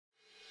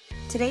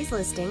Today's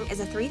listing is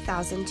a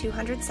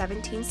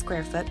 3,217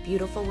 square foot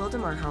beautiful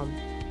Wildomar home,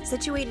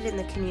 situated in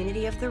the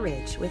community of The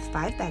Ridge with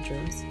 5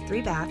 bedrooms,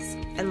 3 baths,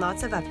 and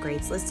lots of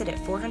upgrades listed at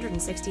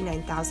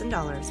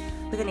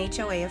 $469,000 with an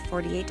HOA of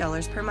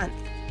 $48 per month.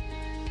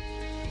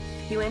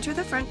 You enter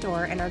the front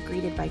door and are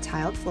greeted by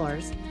tiled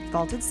floors,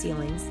 vaulted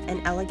ceilings,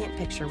 and elegant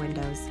picture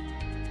windows.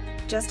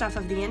 Just off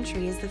of the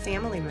entry is the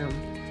family room,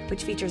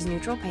 which features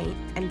neutral paint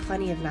and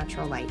plenty of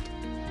natural light.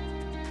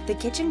 The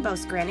kitchen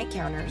boasts granite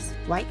counters,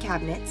 white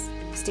cabinets,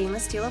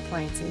 stainless steel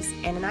appliances,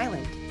 and an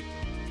island.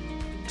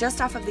 Just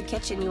off of the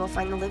kitchen you will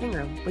find the living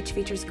room, which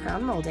features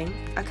crown molding,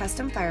 a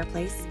custom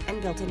fireplace,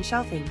 and built-in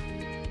shelving.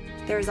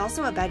 There is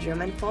also a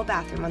bedroom and full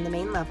bathroom on the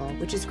main level,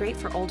 which is great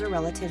for older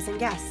relatives and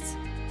guests.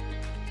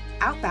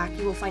 Outback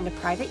you will find a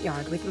private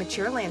yard with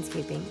mature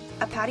landscaping,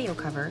 a patio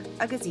cover,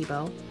 a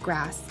gazebo,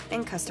 grass,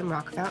 and custom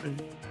rock fountain.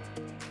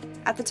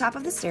 At the top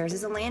of the stairs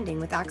is a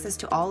landing with access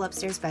to all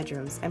upstairs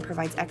bedrooms and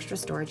provides extra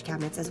storage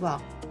cabinets as well.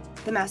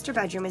 The master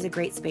bedroom is a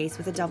great space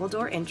with a double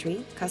door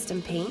entry,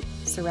 custom paint,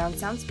 surround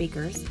sound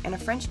speakers, and a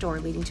French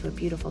door leading to a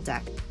beautiful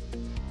deck.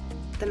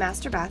 The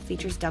master bath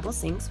features double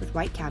sinks with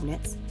white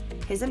cabinets,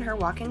 his and her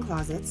walk-in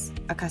closets,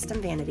 a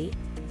custom vanity,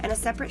 and a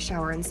separate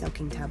shower and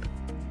soaking tub.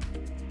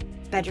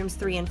 Bedrooms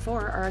 3 and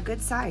 4 are a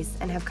good size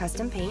and have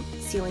custom paint,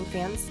 ceiling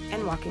fans,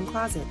 and walk-in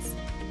closets.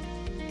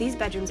 These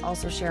bedrooms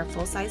also share a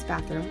full-size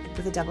bathroom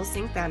with a double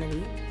sink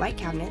vanity, white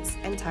cabinets,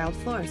 and tiled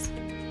floors.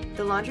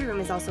 The laundry room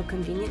is also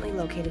conveniently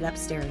located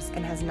upstairs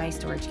and has nice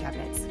storage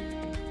cabinets.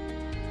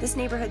 This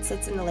neighborhood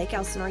sits in the Lake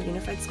Elsinore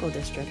Unified School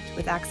District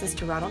with access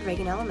to Ronald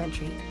Reagan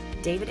Elementary,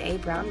 David A.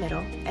 Brown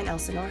Middle, and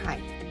Elsinore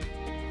High.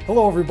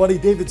 Hello everybody,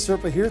 David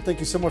Serpa here. Thank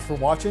you so much for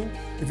watching.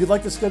 If you'd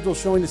like to schedule a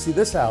showing to see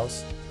this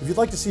house, if you'd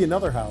like to see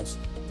another house,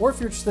 or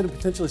if you're interested in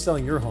potentially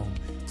selling your home,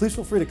 please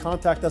feel free to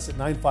contact us at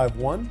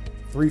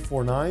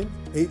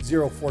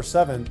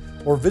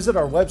 951-349-8047 or visit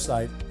our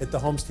website at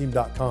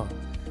thehomesteam.com.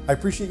 I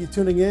appreciate you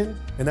tuning in,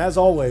 and as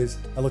always,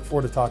 I look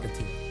forward to talking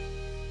to you.